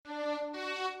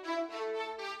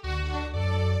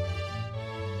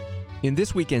In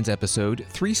this weekend's episode,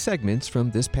 3 segments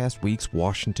from this past week's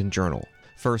Washington Journal.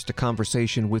 First, a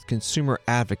conversation with consumer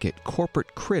advocate,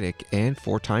 corporate critic, and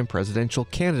 4-time presidential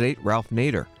candidate Ralph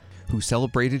Nader, who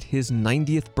celebrated his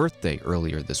 90th birthday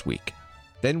earlier this week.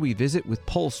 Then we visit with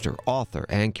pollster, author,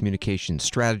 and communications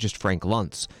strategist Frank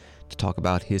Luntz to talk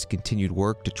about his continued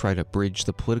work to try to bridge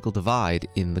the political divide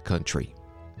in the country.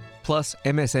 Plus,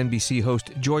 MSNBC host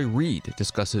Joy Reid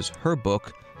discusses her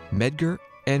book, Medgar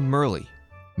and Murley,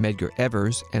 Medgar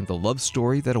Evers and the Love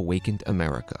Story That Awakened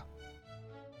America.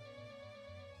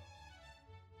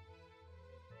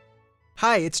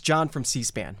 Hi, it's John from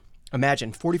C-SPAN.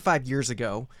 Imagine 45 years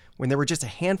ago, when there were just a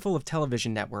handful of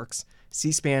television networks,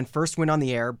 C-SPAN first went on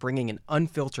the air bringing an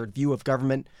unfiltered view of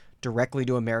government directly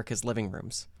to America's living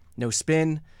rooms. No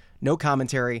spin, no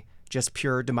commentary, just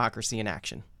pure democracy in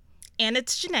action. And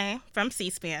it's Janae from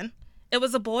C-SPAN. It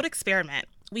was a bold experiment.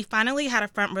 We finally had a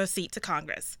front row seat to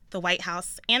Congress, the White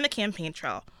House, and the campaign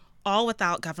trail, all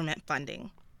without government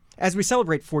funding. As we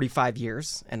celebrate 45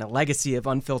 years and a legacy of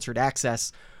unfiltered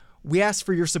access, we ask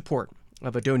for your support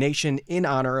of a donation in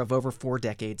honor of over 4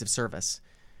 decades of service.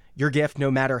 Your gift, no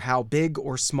matter how big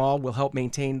or small, will help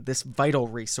maintain this vital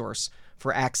resource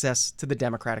for access to the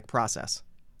democratic process.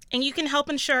 And you can help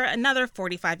ensure another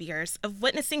 45 years of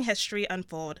witnessing history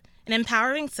unfold and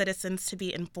empowering citizens to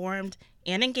be informed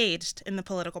and engaged in the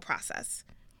political process.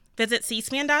 Visit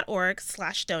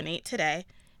cspan.org/donate today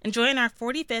and join our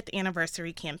 45th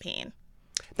anniversary campaign.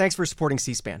 Thanks for supporting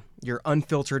C-SPAN, your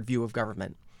unfiltered view of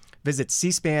government. Visit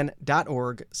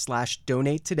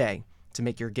cspan.org/donate today to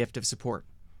make your gift of support.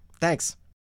 Thanks.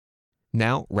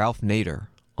 Now, Ralph Nader,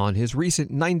 on his recent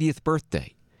 90th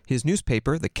birthday, his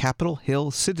newspaper, the Capitol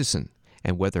Hill Citizen,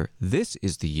 and whether this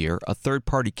is the year a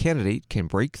third-party candidate can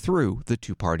break through the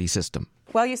two-party system.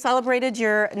 Well, you celebrated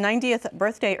your 90th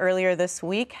birthday earlier this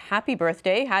week. Happy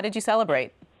birthday. How did you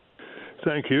celebrate?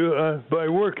 Thank you. By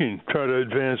working, try to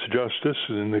advance justice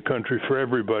in the country for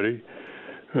everybody,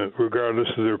 regardless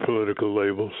of their political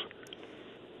labels.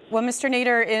 Well, Mr.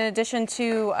 Nader, in addition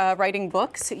to writing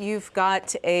books, you've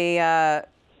got a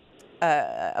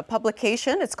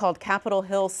publication. It's called Capitol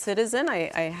Hill Citizen.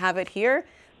 I have it here.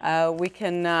 We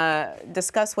can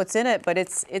discuss what's in it, but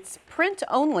it's print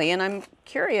only. And I'm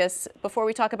curious, before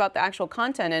we talk about the actual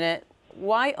content in it,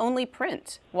 why only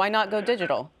print? Why not go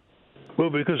digital? Well,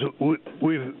 because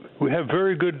we have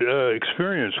very good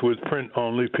experience with print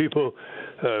only. People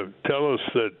tell us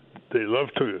that they love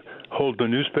to hold the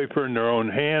newspaper in their own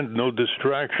hand, no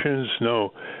distractions,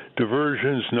 no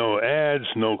diversions, no ads,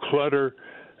 no clutter.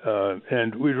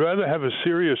 And we'd rather have a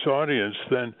serious audience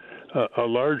than a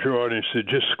larger audience that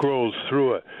just scrolls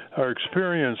through it. Our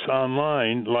experience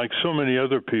online, like so many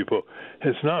other people,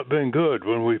 has not been good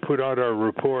when we put out our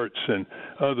reports and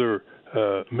other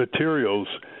materials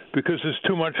because there's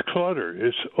too much clutter.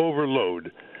 It's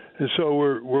overload. And so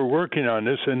we're working on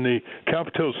this. And the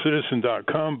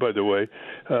CapitolCitizen.com, by the way,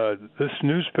 this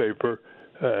newspaper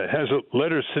has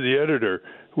letters to the editor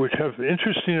which have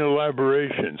interesting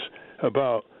elaborations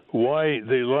about why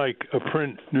they like a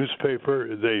print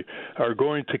newspaper. They are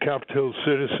going to Capitol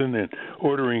Citizen and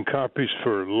ordering copies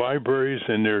for libraries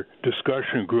and their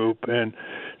discussion group. And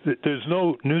there's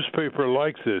no newspaper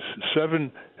like this.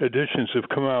 7 editions have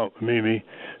come out, Mimi.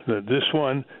 This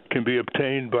one can be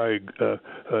obtained by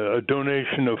a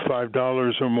donation of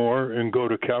 $5 or more and go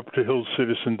to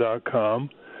CapitolHillCitizen.com.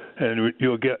 And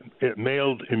you'll get it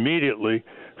mailed immediately,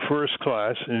 first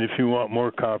class. And if you want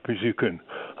more copies, you can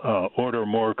order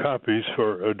more copies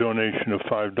for a donation of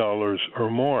 $5 or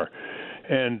more.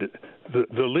 And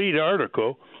the lead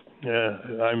article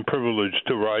I'm privileged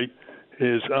to write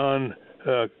is on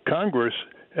Congress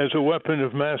as a weapon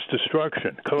of mass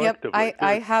destruction, collectively. Yep,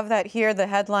 I have that here. The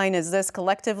headline is this: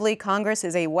 collectively, Congress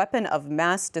is a weapon of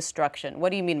mass destruction.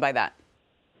 What do you mean by that?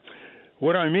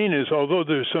 What I mean is, although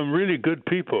there's some really good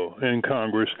people in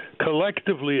Congress,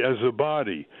 collectively as a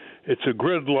body, it's a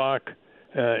gridlock,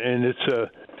 and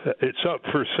it's up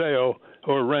for sale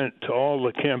or rent to all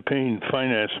the campaign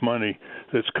finance money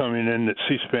that's coming in that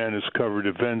C-SPAN has covered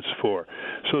events for.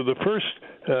 So the first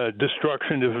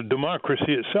destruction of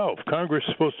democracy itself. Congress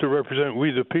is supposed to represent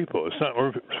we the people. It's not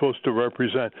supposed to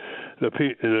represent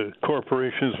the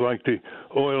corporations like the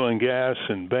oil and gas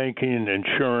and banking and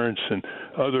insurance and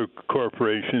other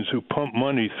corporations who pump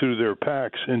money through their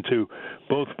PACs into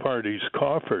both parties'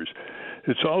 coffers.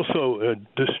 It's also a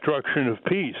destruction of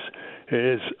peace.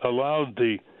 It has allowed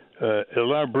the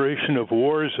elaboration of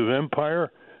wars of empire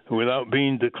without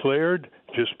being declared,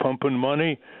 just pumping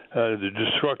money. The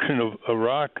destruction of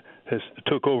Iraq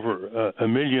took over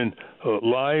 1 million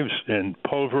lives and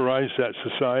pulverized that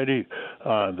society.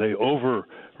 They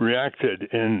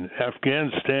overreacted in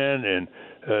Afghanistan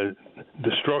and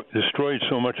destroyed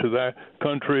so much of that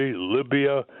country.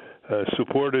 Libya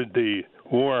supported the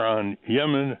war on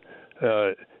Yemen.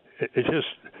 It just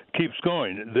keeps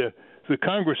going. The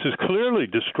Congress has clearly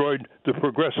destroyed the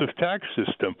progressive tax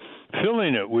system,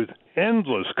 filling it with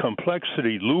endless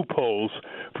complexity loopholes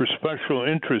for special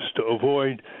interests to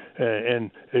avoid and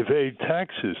evade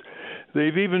taxes.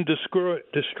 They've even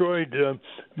destroyed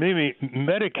maybe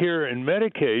Medicare and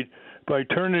Medicaid by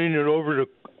turning it over to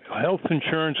health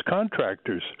insurance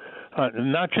contractors,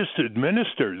 not just to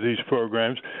administer these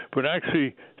programs, but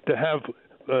actually to have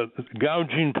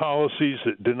gouging policies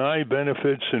that deny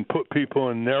benefits and put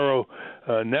people in narrow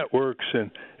networks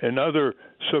and other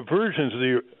subversions of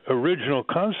the original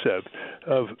concept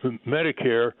of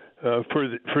Medicare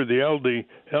for the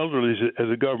elderly as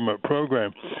a government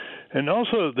program. And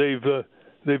also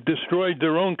they've destroyed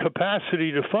their own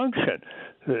capacity to function.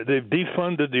 They've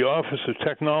defunded the Office of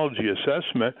Technology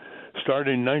Assessment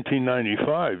starting in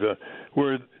 1995,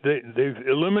 where they've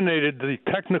eliminated the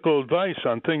technical advice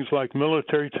on things like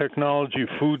military technology,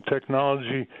 food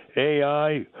technology,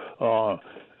 AI,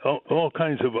 all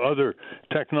kinds of other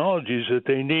technologies that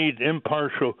they need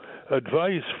impartial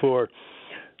advice for.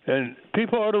 And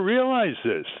people ought to realize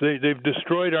this. They've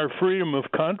destroyed our freedom of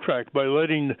contract by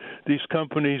letting these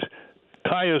companies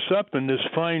tie us up in this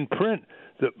fine print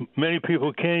that many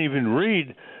people can't even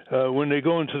read when they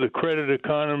go into the credit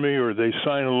economy or they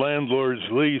sign a landlord's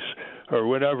lease or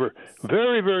whatever.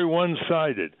 Very, very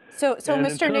one-sided. So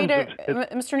Mr.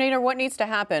 Nader, what needs to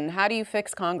happen? How do you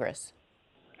fix Congress?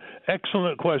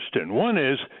 Excellent question. One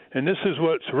is, and this is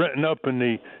what's written up in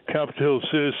the Capitol Hill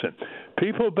Citizen,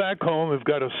 people back home have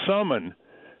got to summon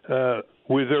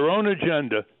with their own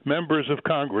agenda members of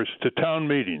Congress to town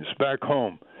meetings back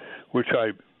home, which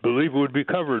I believe would be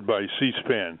covered by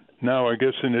C-SPAN, now I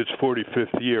guess in its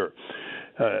 45th year.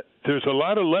 There's a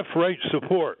lot of left-right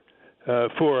support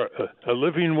for a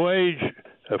living wage,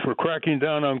 for cracking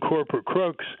down on corporate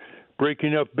crooks,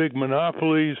 breaking up big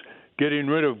monopolies, getting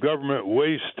rid of government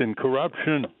waste and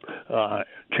corruption,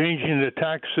 changing the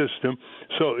tax system.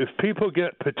 So if people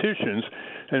get petitions,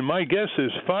 and my guess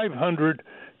is 500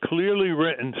 clearly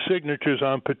written signatures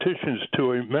on petitions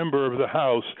to a member of the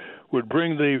House would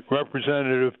bring the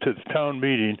representative to the town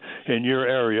meeting in your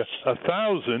area.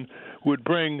 1,000 would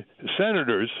bring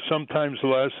senators, sometimes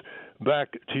less,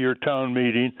 back to your town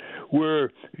meeting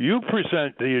where you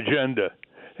present the agenda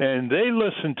and they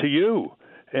listen to you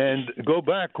and go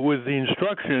back with the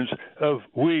instructions of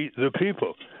we the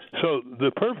people. So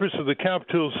the purpose of the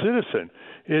Capitol Hill Citizen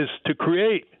is to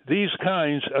create these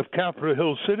kinds of Capitol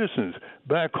Hill citizens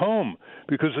back home,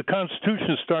 because the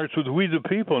Constitution starts with we the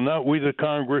people, not we the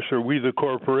Congress or we the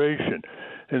corporation.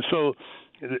 And so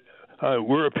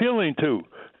we're appealing to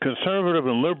conservative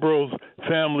and liberal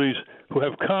families who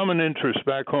have common interests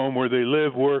back home where they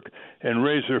live, work, and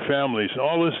raise their families.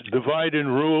 All this divide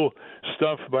and rule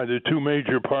stuff by the two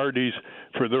major parties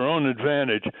for their own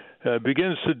advantage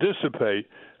begins to dissipate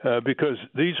because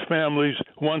these families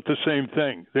want the same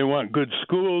thing. They want good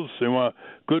schools, they want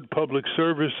good public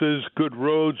services, good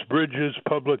roads, bridges,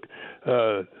 public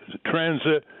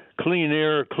transit, clean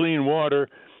air, clean water,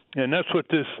 and that's what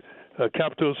this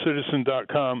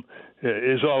CapitolCitizen.com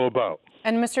is all about.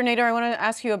 And Mr. Nader, I want to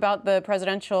ask you about the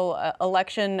presidential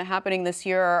election happening this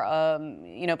year.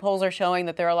 Polls are showing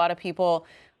that there are a lot of people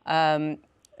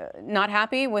not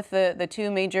happy with the two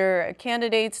major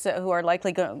candidates who are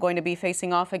likely going to be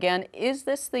facing off again. Is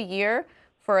this the year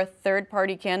for a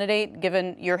third-party candidate,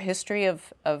 given your history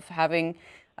of having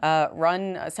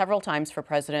run several times for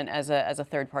president as a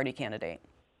third-party candidate?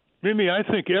 Mimi, I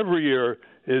think every year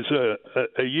is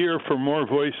a year for more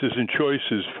voices and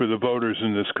choices for the voters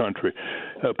in this country.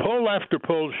 Poll after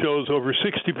poll shows over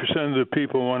 60% of the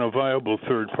people want a viable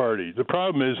third party. The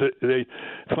problem is that they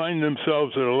find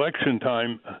themselves at election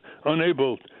time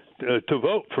unable to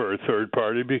vote for a third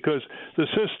party because the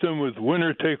system with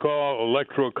winner-take-all,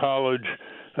 electoral college,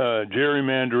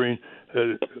 gerrymandering,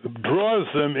 draws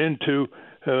them into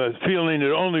feeling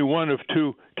that only one of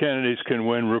two candidates can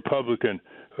win, Republican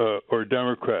or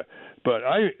Democrat. But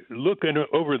I look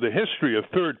over the history of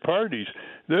third parties.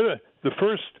 The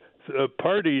first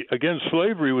party against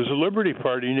slavery was the Liberty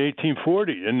Party in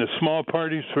 1840, and the small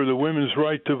parties for the women's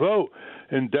right to vote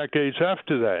in decades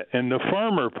after that, and the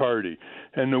Farmer Party,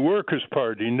 and the Workers'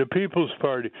 Party, and the People's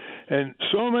Party, and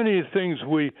so many things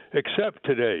we accept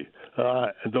today,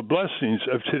 the blessings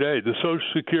of today, the Social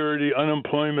Security,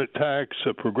 unemployment tax,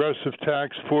 a progressive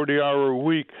tax, 40-hour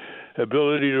week,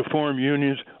 ability to form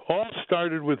unions, all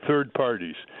started with third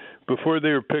parties before they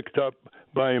were picked up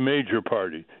by a major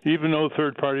party, even though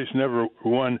third parties never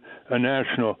won a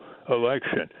national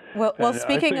election. Well,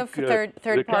 speaking of third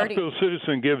the party, Capitol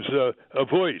Citizen gives a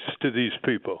voice to these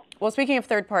people. Well, speaking of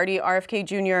third party, RFK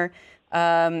Jr.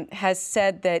 Has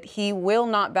said that he will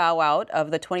not bow out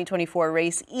of the 2024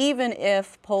 race, even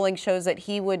if polling shows that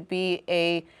he would be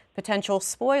a potential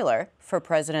spoiler for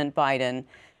President Biden.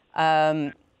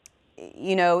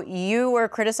 You were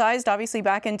criticized, obviously,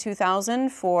 back in 2000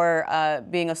 for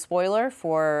being a spoiler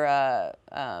for.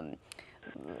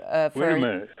 Wait a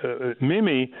minute.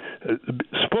 Mimi,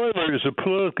 spoiler is a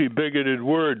politically bigoted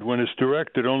word when it's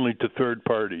directed only to third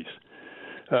parties.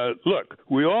 Look,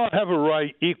 we all have a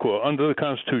right equal under the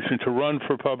Constitution to run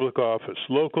for public office,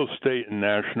 local, state, and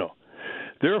national.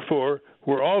 Therefore,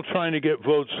 we're all trying to get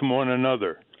votes from one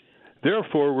another.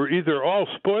 Therefore, we're either all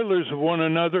spoilers of one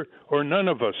another or none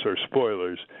of us are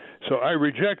spoilers. So I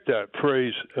reject that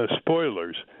phrase,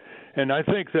 spoilers. And I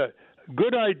think that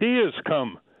good ideas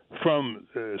come from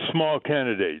small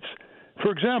candidates.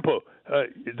 For example,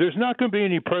 there's not going to be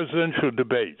any presidential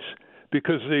debates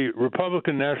because the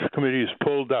Republican National Committee is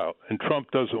pulled out and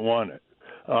Trump doesn't want it.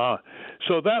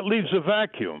 So that leaves a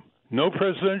vacuum. No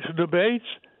presidential debates?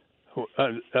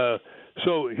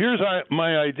 So here's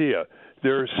my idea.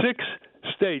 There are 6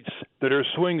 states that are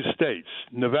swing states: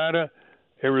 Nevada,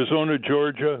 Arizona,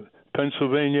 Georgia,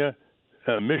 Pennsylvania,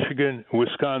 Michigan,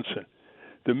 Wisconsin.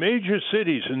 The major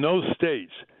cities in those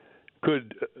states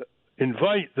could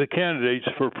invite the candidates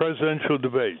for presidential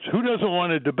debates. Who doesn't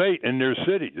want to debate in their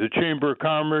city? The Chamber of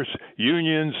Commerce,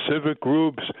 unions, civic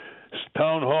groups,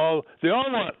 town hall, they all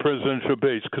want presidential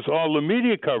debates because all the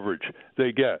media coverage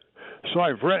they get. So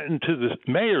I've written to the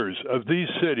mayors of these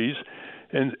cities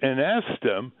and asked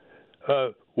them,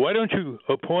 why don't you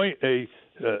appoint a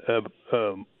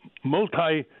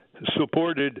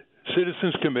multi-supported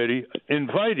citizens committee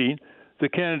inviting the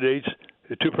candidates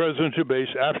to presidential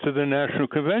debates after the national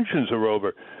conventions are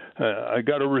over. I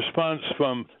got a response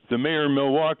from the mayor of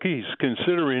Milwaukee. He's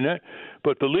considering it.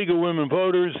 But the League of Women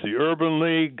Voters, the Urban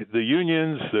League, the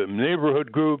unions, the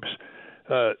neighborhood groups,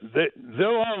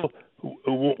 they'll all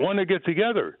want to get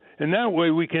together. And that way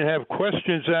we can have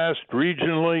questions asked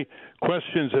regionally,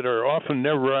 questions that are often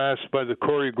never asked by the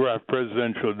choreographed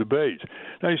presidential debates.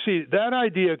 Now, you see, that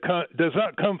idea does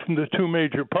not come from the 2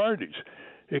 major parties.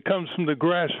 It comes from the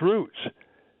grassroots.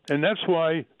 And that's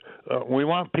why we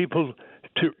want people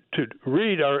to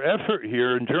read our effort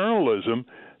here in journalism,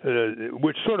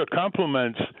 which sort of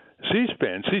complements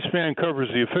C-SPAN. C-SPAN covers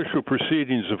the official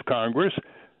proceedings of Congress,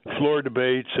 floor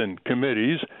debates and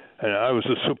committees. And I was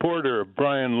a supporter of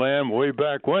Brian Lamb way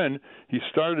back when he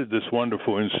started this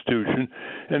wonderful institution.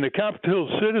 And the Capitol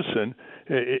Citizen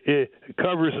it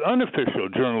covers unofficial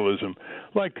journalism.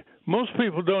 Like most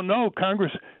people don't know,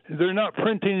 Congress, they're not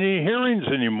printing the hearings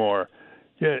anymore.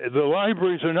 Yeah, the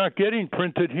libraries are not getting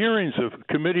printed hearings of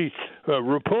committee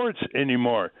reports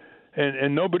anymore,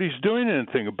 and nobody's doing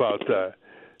anything about that.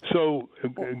 So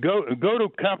go to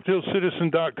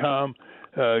CapitolCitizen.com,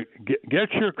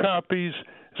 get your copies,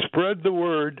 spread the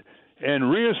word,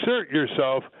 and reassert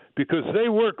yourself because they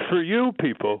work for you,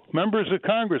 people. Members of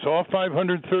Congress, all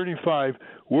 535,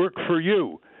 work for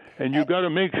you, and you've got to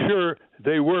make sure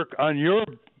they work on your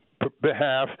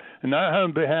behalf and not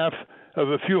on behalf of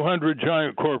a few hundred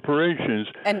giant corporations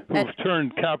who've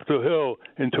turned Capitol Hill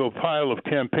into a pile of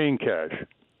campaign cash.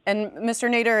 And Mr.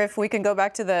 Nader, if we can go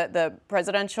back to the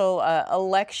presidential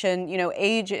election,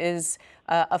 age is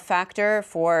a factor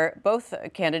for both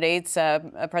candidates,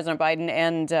 President Biden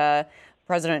and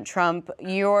President Trump.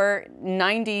 You're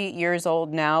 90 years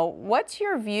old now. What's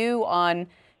your view on,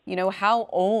 how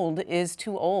old is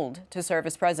too old to serve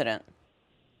as president?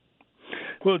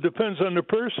 Well, it depends on the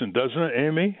person, doesn't it,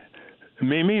 Amy?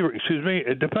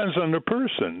 It depends on the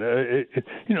person.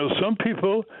 Some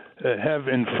people have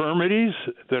infirmities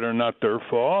that are not their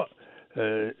fault.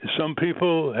 Some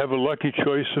people have a lucky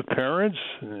choice of parents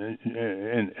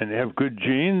and have good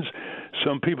genes.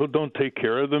 Some people don't take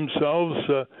care of themselves,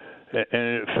 and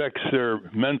it affects their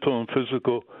mental and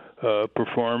physical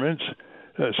performance.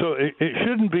 So it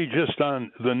shouldn't be just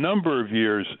on the number of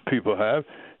years people have.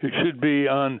 It should be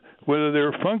on whether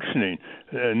they're functioning,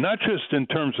 not just in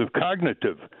terms of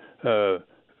cognitive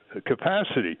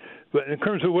capacity, but in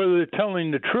terms of whether they're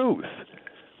telling the truth,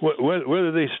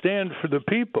 whether they stand for the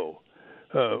people,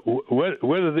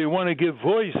 whether they want to give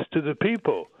voice to the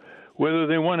people, whether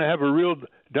they want to have a real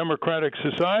democratic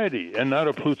society and not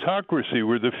a plutocracy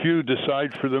where the few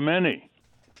decide for the many.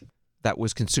 That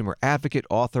was consumer advocate,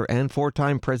 author, and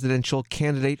 4-time presidential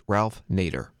candidate Ralph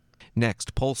Nader.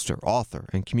 Next, pollster, author,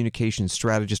 and communications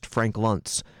strategist Frank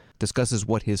Luntz discusses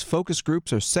what his focus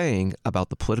groups are saying about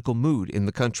the political mood in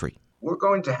the country. We're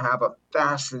going to have a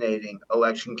fascinating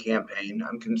election campaign.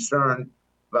 I'm concerned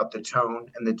about the tone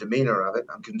and the demeanor of it.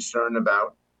 I'm concerned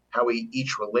about how we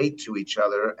each relate to each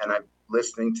other. And I'm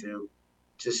listening to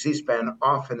C-SPAN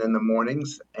often in the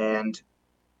mornings, and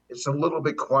it's a little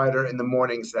bit quieter in the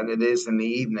mornings than it is in the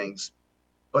evenings.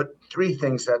 But three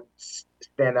things that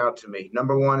stand out to me.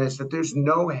 Number one is that there's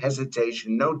no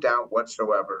hesitation, no doubt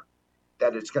whatsoever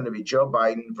that it's going to be Joe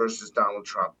Biden versus Donald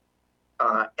Trump.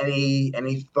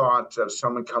 Any thought of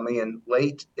someone coming in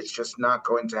late, it's just not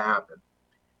going to happen.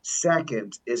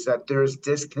 Second is that there's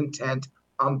discontent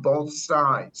on both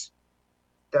sides,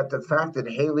 that the fact that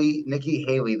Nikki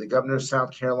Haley, the governor of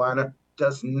South Carolina,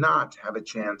 does not have a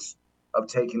chance of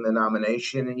taking the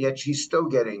nomination, and yet she's still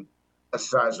getting a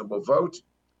sizable vote.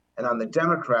 And on the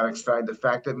Democratic side, the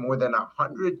fact that more than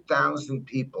 100,000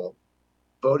 people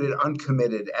voted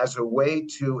uncommitted as a way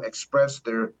to express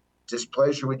their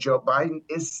displeasure with Joe Biden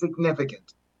is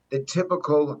significant. The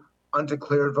typical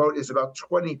undeclared vote is about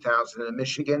 20,000 in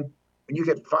Michigan. When you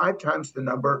get 5 times the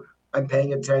number, I'm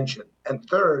paying attention. And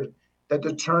third, that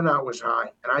the turnout was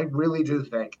high. And I really do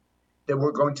think that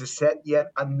we're going to set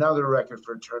yet another record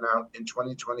for turnout in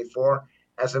 2024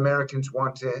 as Americans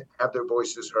want to have their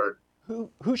voices heard.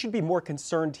 Who should be more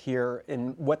concerned here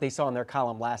in what they saw in their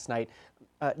column last night?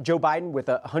 Joe Biden with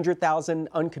 100,000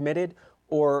 uncommitted,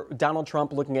 or Donald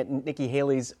Trump looking at Nikki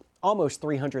Haley's almost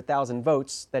 300,000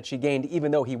 votes that she gained,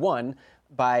 even though he won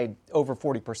by over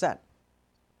 40%?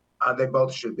 They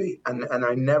both should be. And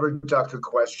I never duck a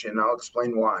question. I'll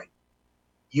explain why.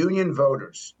 Union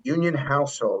voters, union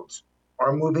households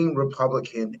are moving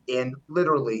Republican in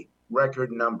literally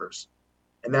record numbers.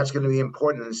 And that's going to be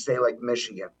important in a state like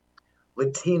Michigan.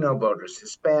 Latino voters,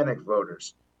 Hispanic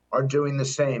voters are doing the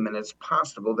same. And it's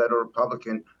possible that a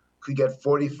Republican could get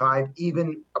 45,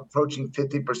 even approaching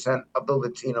 50% of the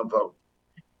Latino vote.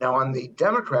 Now, on the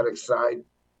Democratic side,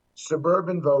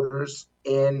 suburban voters,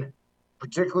 in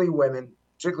particularly women,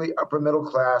 particularly upper middle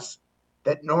class,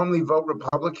 that normally vote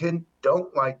Republican,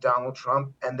 don't like Donald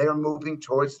Trump, and they're moving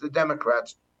towards the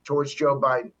Democrats, towards Joe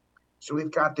Biden. So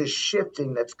we've got this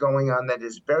shifting that's going on that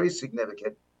is very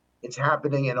significant. It's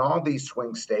happening in all these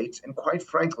swing states. And quite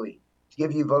frankly, to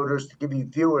give you voters, to give you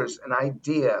viewers an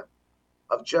idea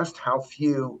of just how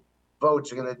few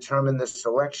votes are going to determine this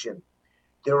election,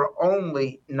 there are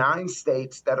only 9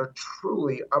 states that are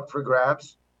truly up for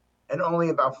grabs, and only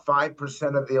about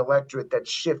 5% of the electorate that's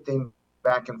shifting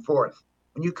back and forth.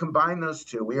 When you combine those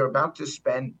two, we are about to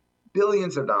spend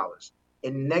billions of dollars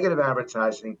in negative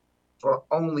advertising for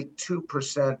only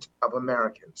 2% of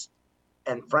Americans.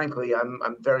 And frankly,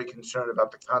 I'm very concerned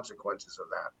about the consequences of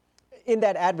that. In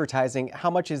that advertising, how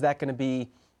much is that going to be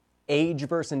age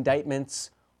versus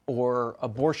indictments or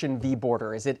abortion v.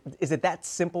 border? Is it that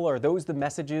simple? Are those the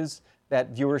messages that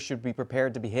viewers should be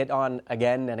prepared to be hit on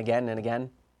again and again and again?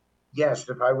 Yes,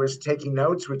 if I was taking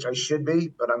notes, which I should be,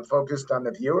 but I'm focused on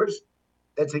the viewers,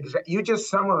 you just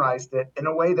summarized it in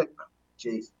a way that,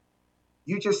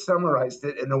 you just summarized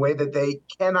it in a way that they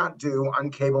cannot do on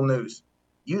cable news.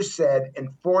 You said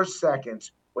in 4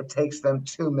 seconds what takes them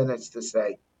 2 minutes to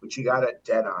say, but you got it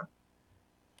dead on.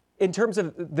 In terms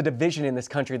of the division in this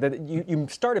country, that you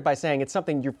started by saying it's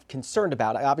something you're concerned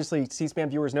about. Obviously, C-SPAN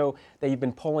viewers know that you've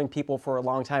been polling people for a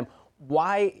long time.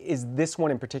 Why is this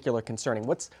one in particular concerning?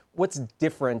 What's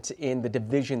different in the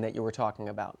division that you were talking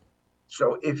about?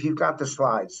 So if you've got the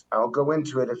slides, I'll go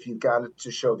into it if you've got it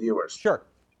to show viewers. Sure.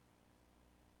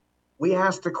 We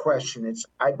asked a question.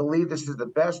 I believe this is the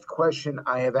best question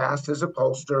I have asked as a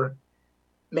pollster,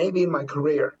 maybe in my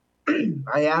career.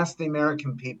 I asked the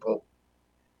American people,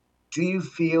 do you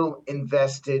feel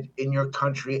invested in your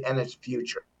country and its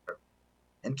future?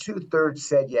 And 2/3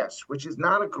 said yes, which is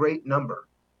not a great number.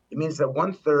 It means that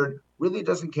 1/3 really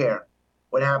doesn't care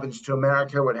what happens to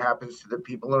America, what happens to the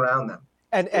people around them.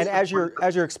 And as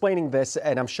you're explaining this,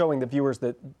 and I'm showing the viewers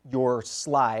your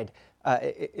slide,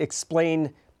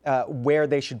 explain where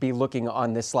they should be looking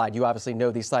on this slide. You obviously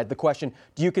know these slides. The question,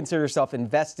 do you consider yourself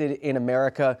invested in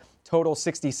America? Total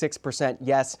 66%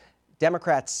 yes.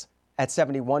 Democrats at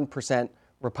 71%,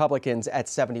 Republicans at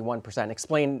 71%.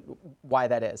 Explain why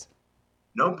that is.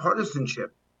 No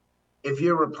partisanship. If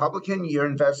you're a Republican, you're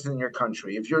invested in your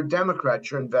country. If you're a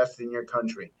Democrat, you're invested in your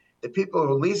country. The people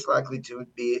who are least likely to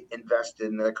be invested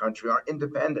in their country are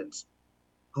independents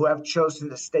who have chosen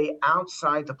to stay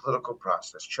outside the political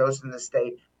process, chosen to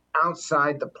stay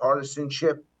outside the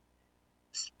partisanship,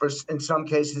 in some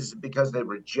cases because they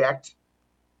reject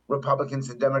Republicans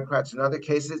and Democrats. In other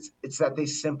cases, it's that they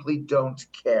simply don't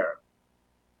care.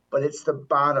 but it's the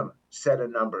bottom set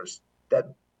of numbers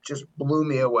that just blew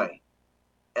me away.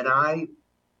 And I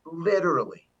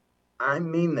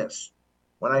mean this,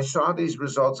 when I saw these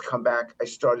results come back, I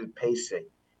started pacing,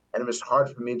 and it was hard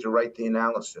for me to write the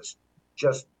analysis.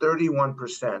 Just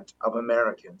 31% of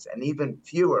Americans, and even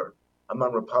fewer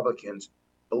among Republicans,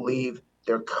 believe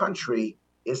their country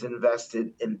is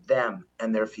invested in them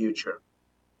and their future.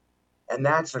 And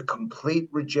that's a complete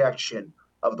rejection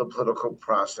of the political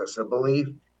process, a belief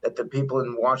that the people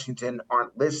in Washington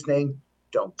aren't listening,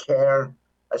 don't care,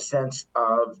 a sense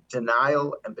of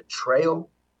denial and betrayal.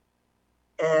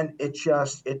 And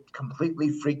it completely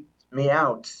freaked me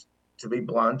out, to be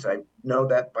blunt. I know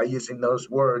that by using those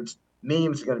words,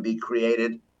 memes are going to be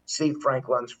created. See Frank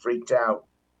Luntz freaked out.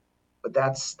 But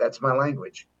that's my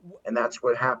language, and that's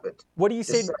what happened. What do you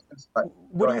say?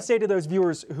 What do you say to those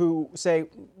viewers who say,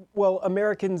 "Well,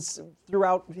 Americans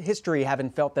throughout history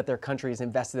haven't felt that their country is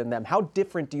invested in them"? How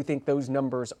different do you think those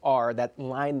numbers are? That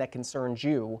line that concerns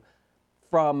you,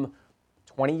 from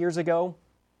 20 years ago,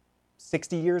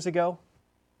 60 years ago?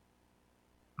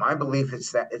 My belief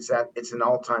is that it's an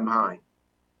all-time high.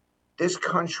 This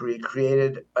country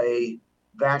created a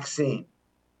vaccine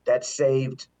that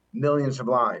saved millions of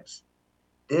lives.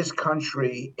 This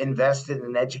country invested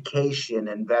in education,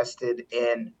 invested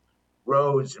in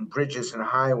roads and bridges and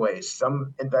highways.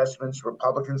 Some investments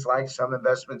Republicans like, some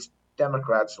investments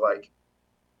Democrats like.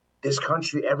 This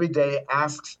country every day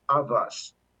asks of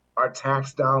us our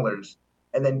tax dollars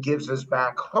and then gives us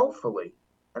back, hopefully.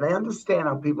 And I understand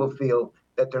how people feel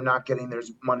that they're not getting their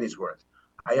money's worth.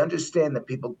 I understand that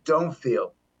people don't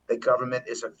feel that government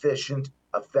is efficient,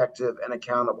 effective, and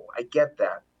accountable. I get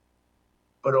that.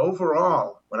 But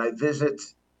overall, when I visit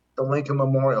the Lincoln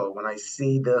Memorial, when I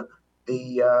see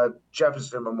the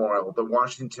Jefferson Memorial, the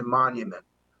Washington Monument,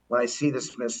 when I see the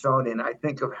Smithsonian, I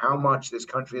think of how much this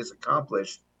country has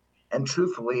accomplished. And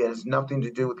truthfully, it has nothing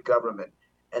to do with government.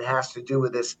 It has to do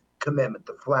with this commitment,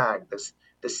 the flag,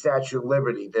 the Statue of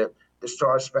Liberty, the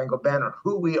Star-Spangled Banner,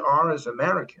 who we are as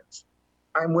Americans.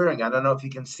 I'm wearing, I don't know if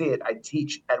you can see it, I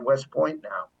teach at West Point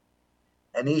now.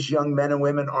 And these young men and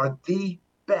women are the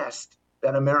best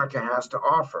that America has to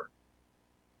offer.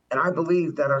 And I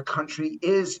believe that our country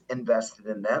is invested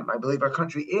in them. I believe our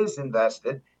country is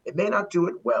invested. It may not do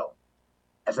it well.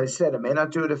 As I said, it may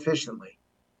not do it efficiently.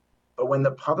 But when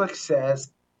the public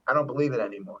says, I don't believe it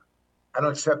anymore, I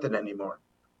don't accept it anymore,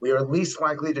 we are least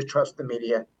likely to trust the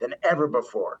media than ever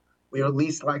before. We are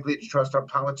least likely to trust our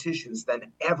politicians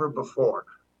than ever before.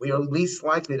 We are least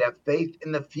likely to have faith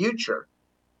in the future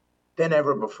than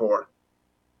ever before.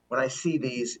 When I see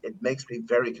these, it makes me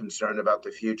very concerned about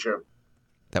the future.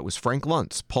 That was Frank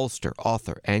Luntz, pollster,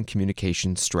 author, and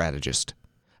communications strategist.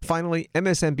 Finally,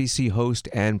 MSNBC host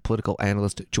and political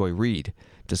analyst Joy Reid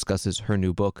discusses her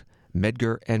new book,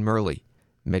 Medgar and Merle,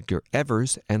 Medgar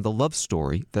Evers and the Love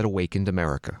Story That Awakened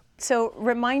America. So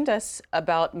remind us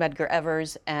about Medgar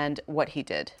Evers and what he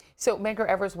did. So Medgar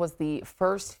Evers was the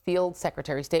first field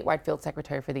secretary, statewide field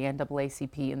secretary for the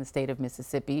NAACP in the state of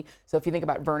Mississippi. So if you think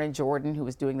about Vernon Jordan, who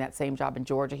was doing that same job in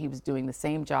Georgia, he was doing the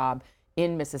same job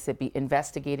in Mississippi,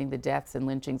 investigating the deaths and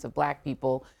lynchings of Black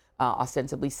people,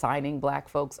 ostensibly signing Black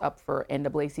folks up for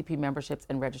NAACP memberships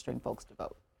and registering folks to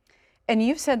vote. And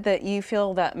you've said that you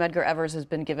feel that Medgar Evers has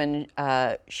been given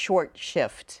short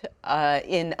shift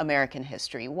in American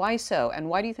history. Why so? And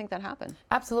why do you think that happened?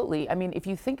 Absolutely. I mean, if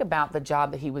you think about the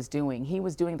job that he was doing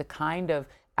the kind of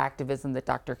activism that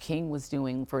Dr. King was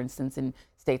doing, for instance, in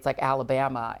states like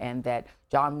Alabama, and that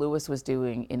John Lewis was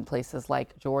doing in places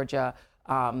like Georgia,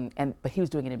 but he was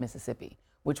doing it in Mississippi,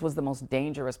 which was the most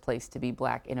dangerous place to be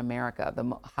Black in America,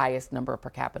 the highest number of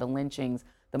per capita lynchings,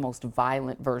 the most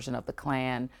violent version of the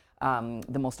Klan,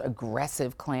 the most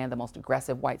aggressive Klan, the most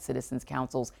aggressive white citizens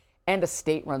councils, and a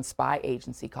state-run spy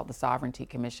agency called the Sovereignty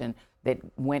Commission that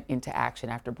went into action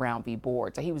after Brown v.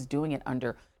 Board. So he was doing it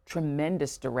under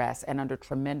tremendous duress and under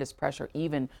tremendous pressure,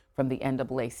 even from the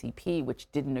NAACP,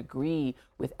 which didn't agree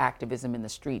with activism in the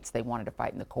streets. They wanted to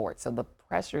fight in the courts. So the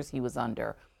pressures he was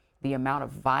under, the amount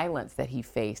of violence that he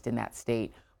faced in that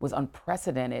state was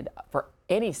unprecedented for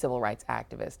any civil rights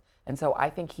activist. And so I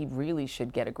think he really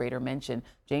should get a greater mention.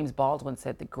 James Baldwin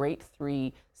said the great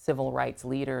three civil rights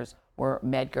leaders were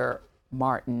Medgar,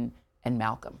 Martin, and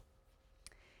Malcolm.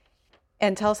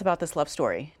 And tell us about this love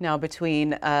story now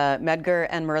between Medgar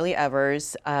and Merle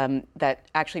Evers that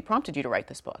actually prompted you to write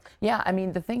this book. Yeah, I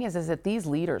mean, the thing is that these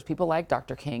leaders, people like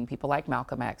Dr. King, people like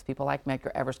Malcolm X, people like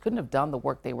Medgar Evers, couldn't have done the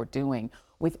work they were doing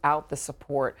without the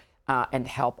support and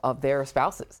help of their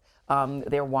spouses.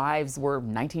 Their wives were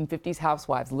 1950s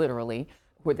housewives, literally,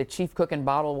 were the chief cook and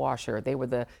bottle washer. They were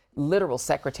the literal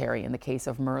secretary in the case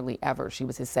of Merle Evers. She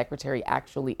was his secretary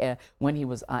actually when he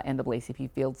was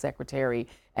NAACP field secretary,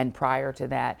 and prior to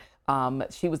that,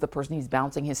 she was the person he's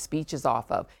bouncing his speeches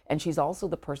off of. And she's also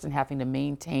the person having to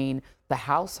maintain the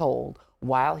household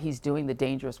while he's doing the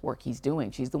dangerous work he's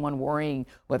doing. She's the one worrying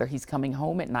whether he's coming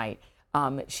home at night.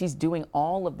 She's doing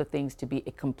all of the things to be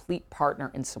a complete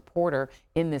partner and supporter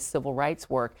in this civil rights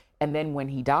work. And then when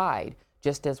he died,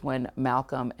 just as when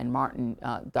Malcolm and Martin,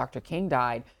 Dr. King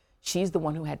died, she's the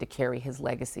one who had to carry his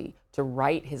legacy, to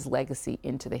write his legacy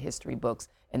into the history books.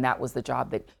 And that was the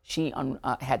job that she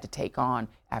had to take on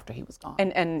after he was gone.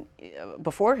 And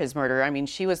before his murder, I mean,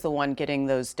 she was the one getting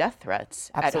those death threats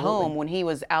at home when he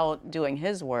was out doing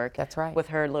his work. That's right. With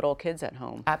her little kids at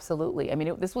home. Absolutely. I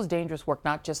mean, this was dangerous work,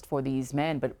 not just for these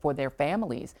men, but for their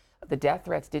families. The death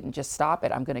threats didn't just stop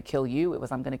at, I'm going to kill you. It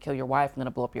was, I'm going to kill your wife. I'm going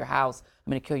to blow up your house.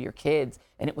 I'm going to kill your kids.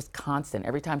 And it was constant.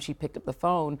 Every time she picked up the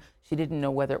phone, she didn't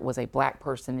know whether it was a black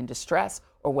person in distress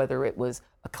or whether it was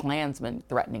a Klansman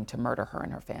threatening to murder her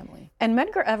and her family. And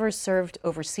Medgar Evers served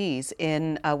overseas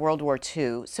in World War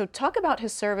II. So talk about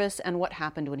his service and what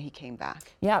happened when he came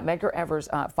back. Yeah, Medgar Evers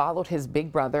followed his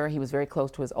big brother. He was very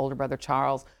close to his older brother,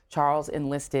 Charles. Charles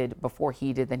enlisted before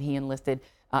he did. Then he enlisted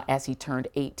as he turned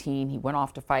 18. He went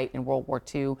off to fight in World War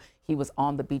II. He was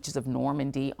on the beaches of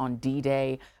Normandy on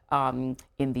D-Day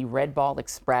in the Red Ball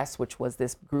Express, which was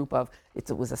this group of, it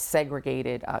was a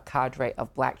segregated cadre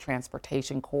of Black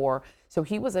Transportation Corps. So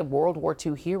he was a World War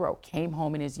II hero, came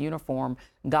home in his uniform,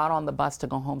 got on the bus to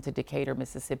go home to Decatur,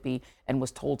 Mississippi, and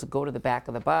was told to go to the back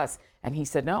of the bus. And he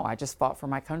said, no, I just fought for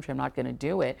my country. I'm not going to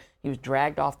do it. He was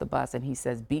dragged off the bus, and he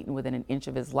says beaten within an inch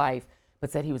of his life,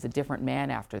 but said he was a different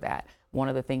man after that. One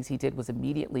of the things he did was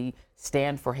immediately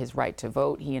stand for his right to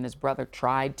vote. He and his brother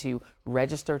tried to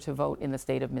register to vote in the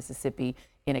state of Mississippi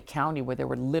in a county where there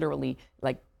were literally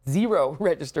like 0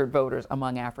 registered voters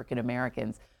among African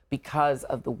Americans because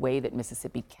of the way that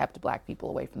Mississippi kept Black people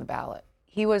away from the ballot.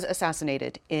 He was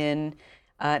assassinated in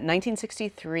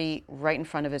 1963 right in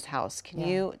front of his house. Can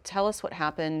you tell us what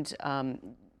happened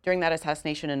during that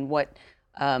assassination and what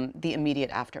the immediate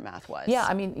aftermath was? Yeah,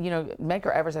 I mean, you know,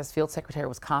 Medgar Evers as field secretary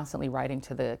was constantly writing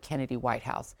to the Kennedy White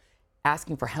House,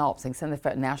 asking for help, saying send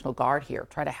the National Guard here,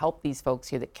 try to help these folks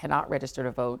here that cannot register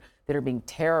to vote, that are being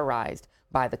terrorized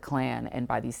by the Klan and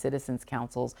by these citizens'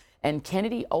 councils. And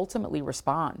Kennedy ultimately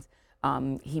responds.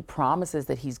 He promises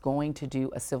that he's going to do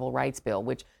a civil rights bill,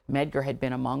 which Medgar had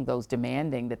been among those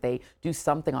demanding that they do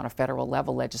something on a federal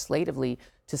level legislatively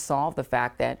to solve the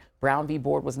fact that Brown v.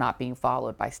 Board was not being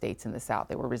followed by states in the South.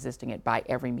 They were resisting it by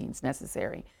every means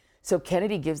necessary. So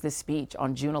Kennedy gives this speech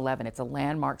on June 11. It's a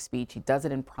landmark speech. He does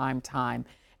it in prime time.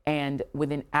 And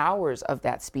within hours of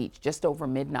that speech, just over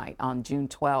midnight on June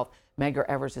 12th, Medgar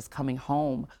Evers is coming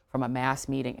home from a mass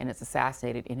meeting and is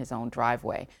assassinated in his own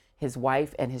driveway. His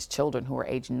wife and his children, who are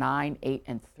aged 9, 8,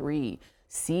 and 3,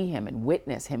 see him and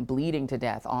witness him bleeding to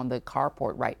death on the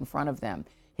carport right in front of them.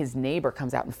 His neighbor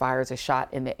comes out and fires a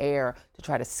shot in the air to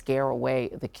try to scare away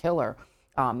the killer.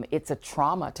 It's a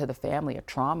trauma to the family, a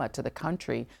trauma to the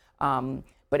country.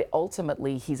 But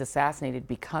ultimately, he's assassinated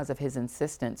because of his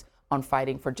insistence on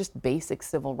fighting for just basic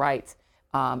civil rights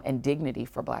and dignity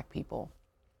for Black people.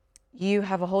 You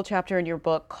have a whole chapter in your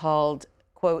book called,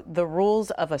 quote, "The Rules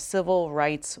of a Civil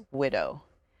Rights Widow."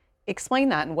 Explain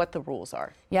that and what the rules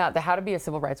are. Yeah, the How to Be a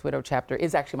Civil Rights Widow chapter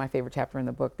is actually my favorite chapter in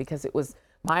the book because it was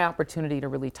my opportunity to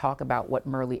really talk about what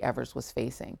Merle Evers was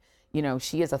facing. You know,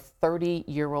 she is a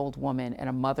 30-year-old woman and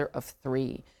a mother of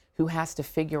 3 who has to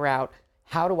figure out,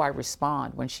 how do I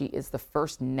respond when she is the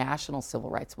first national civil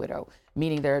rights widow?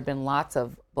 Meaning there had been lots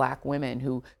of Black women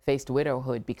who faced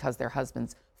widowhood because their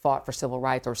husbands fought for civil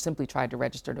rights or simply tried to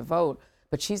register to vote.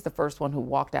 But she's the first one who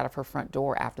walked out of her front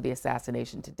door after the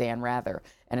assassination to Dan Rather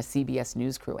and a CBS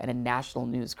News crew and a national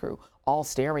news crew all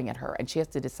staring at her. And she has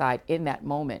to decide in that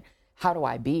moment, how do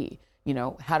I be? You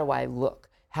know, how do I look?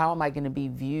 How am I going to be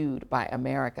viewed by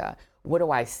America? What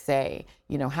do I say?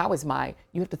 You know,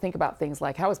 you have to think about things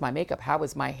like, how is my makeup? How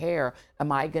is my hair?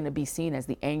 Am I going to be seen as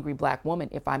the angry Black woman?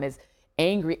 If I'm as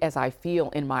angry as I feel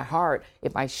in my heart,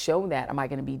 if I show that, am I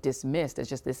going to be dismissed as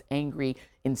just this angry,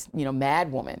 mad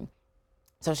woman?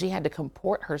 So she had to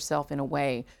comport herself in a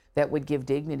way that would give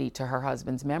dignity to her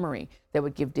husband's memory, that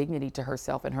would give dignity to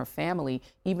herself and her family,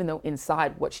 even though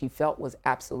inside what she felt was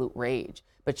absolute rage.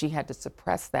 But she had to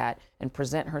suppress that and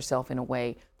present herself in a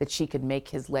way that she could make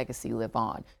his legacy live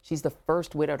on. She's the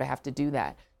first widow to have to do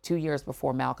that, 2 years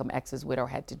before Malcolm X's widow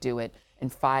had to do it,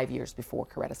 and 5 years before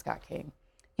Coretta Scott King.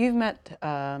 You've met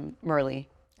Merle.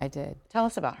 I did. Tell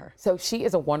us about her. So she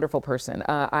is a wonderful person.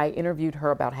 I interviewed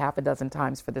her about half a dozen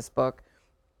times for this book.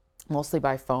 mostly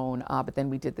by phone, but then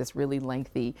we did this really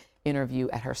lengthy interview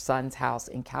at her son's house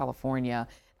in California,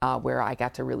 where I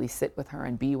got to really sit with her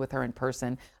and be with her in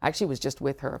person. I actually was just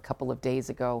with her a couple of days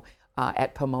ago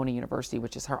at Pomona University,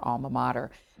 which is her alma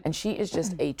mater. And she is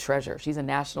just a treasure. She's a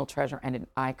national treasure and an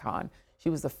icon. She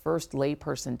was the first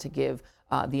layperson to give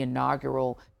the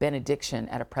inaugural benediction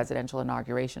at a presidential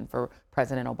inauguration for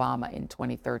President Obama in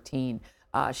 2013.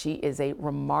 She is a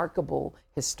remarkable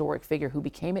historic figure who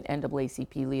became an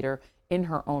NAACP leader in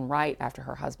her own right after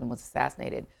her husband was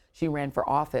assassinated. She ran for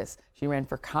office. She ran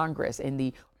for Congress in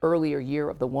the earlier year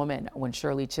of the woman when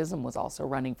Shirley Chisholm was also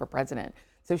running for president.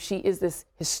 So she is this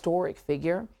historic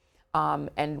figure.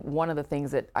 And one of the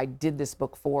things that I did this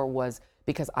book for was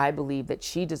because I believe that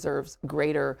she deserves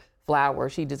greater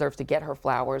flowers. She deserves to get her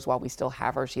flowers while we still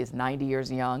have her. She is 90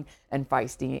 years young and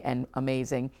feisty and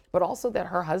amazing, but also that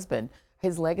her husband,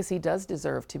 his legacy does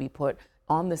deserve to be put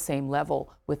on the same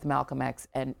level with Malcolm X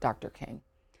and Dr. King.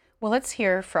 Well, let's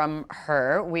hear from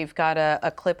her. We've got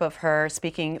a clip of her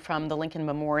speaking from the Lincoln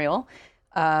Memorial.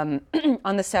 On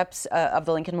the steps of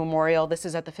the Lincoln Memorial. This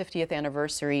is at the 50th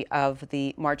anniversary of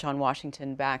the March on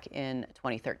Washington back in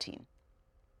 2013.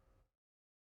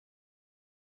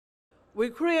 We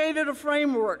created a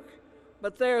framework,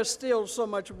 but there is still so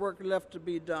much work left to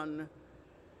be done.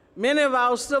 Many of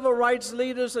our civil rights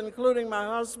leaders, including my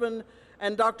husband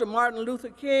and Dr. Martin Luther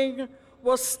King,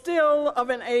 were still of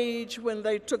an age when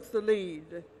they took the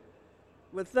lead.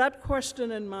 With that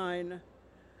question in mind,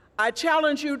 I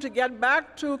challenge you to get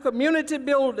back to community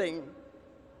building.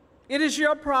 It is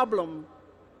your problem.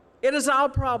 It is our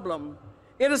problem.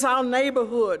 It is our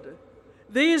neighborhood.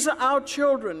 These are our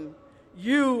children.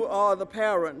 You are the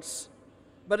parents.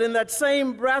 But in that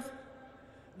same breath,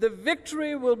 the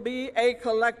victory will be a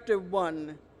collective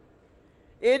one.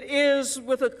 It is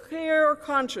with a clear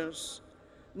conscience,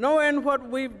 knowing what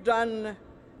we've done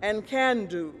and can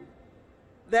do,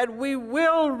 that we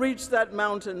will reach that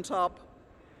mountaintop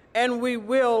and we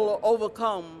will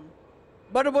overcome.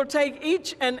 But it will take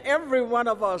each and every one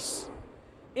of us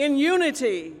in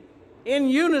unity, in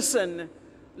unison,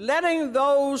 letting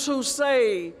those who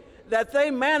say that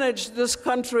they manage this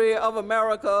country of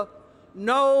America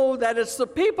know that it's the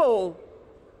people,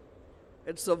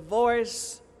 it's the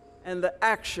voice and the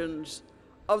actions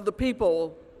of the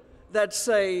people that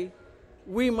say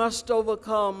we must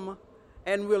overcome,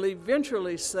 and will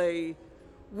eventually say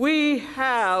we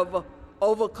have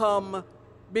overcome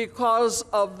because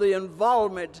of the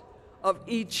involvement of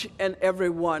each and every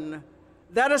one.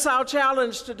 That is our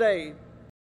challenge today.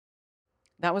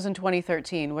 That was in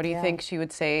 2013. What do you think she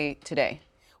would say today?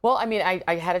 Well, I mean,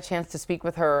 I had a chance to speak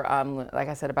with her, like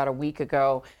I said, about a week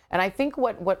ago. And I think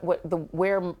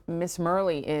where Miss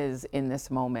Murley is in this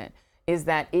moment is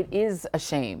that it is a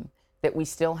shame that we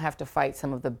still have to fight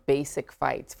some of the basic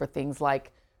fights for things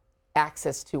like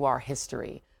access to our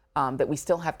history, that we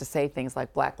still have to say things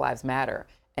like Black Lives Matter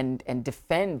and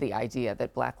defend the idea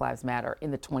that Black Lives Matter in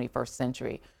the 21st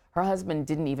century. Her husband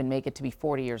didn't even make it to be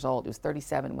 40 years old. He was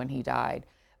 37 when he died.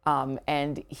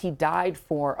 And he died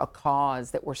for a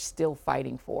cause that we're still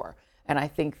fighting for. And I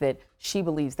think that she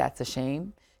believes that's a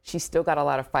shame. She's still got a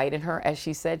lot of fight in her. As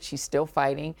she said, she's still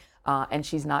fighting, and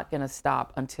she's not going to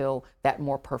stop until that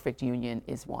more perfect union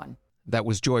is won. That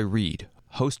was Joy Reid,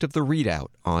 host of The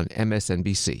Readout on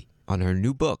MSNBC, on her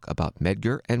new book about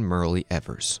Medgar and Murley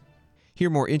Evers. Hear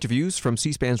more interviews from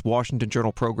C-SPAN's Washington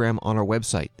Journal program on our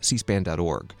website,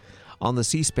 cspan.org, on the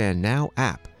C-SPAN Now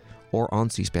app, or on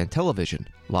C-SPAN television,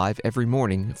 live every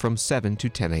morning from 7 to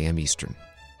 10 a.m. Eastern.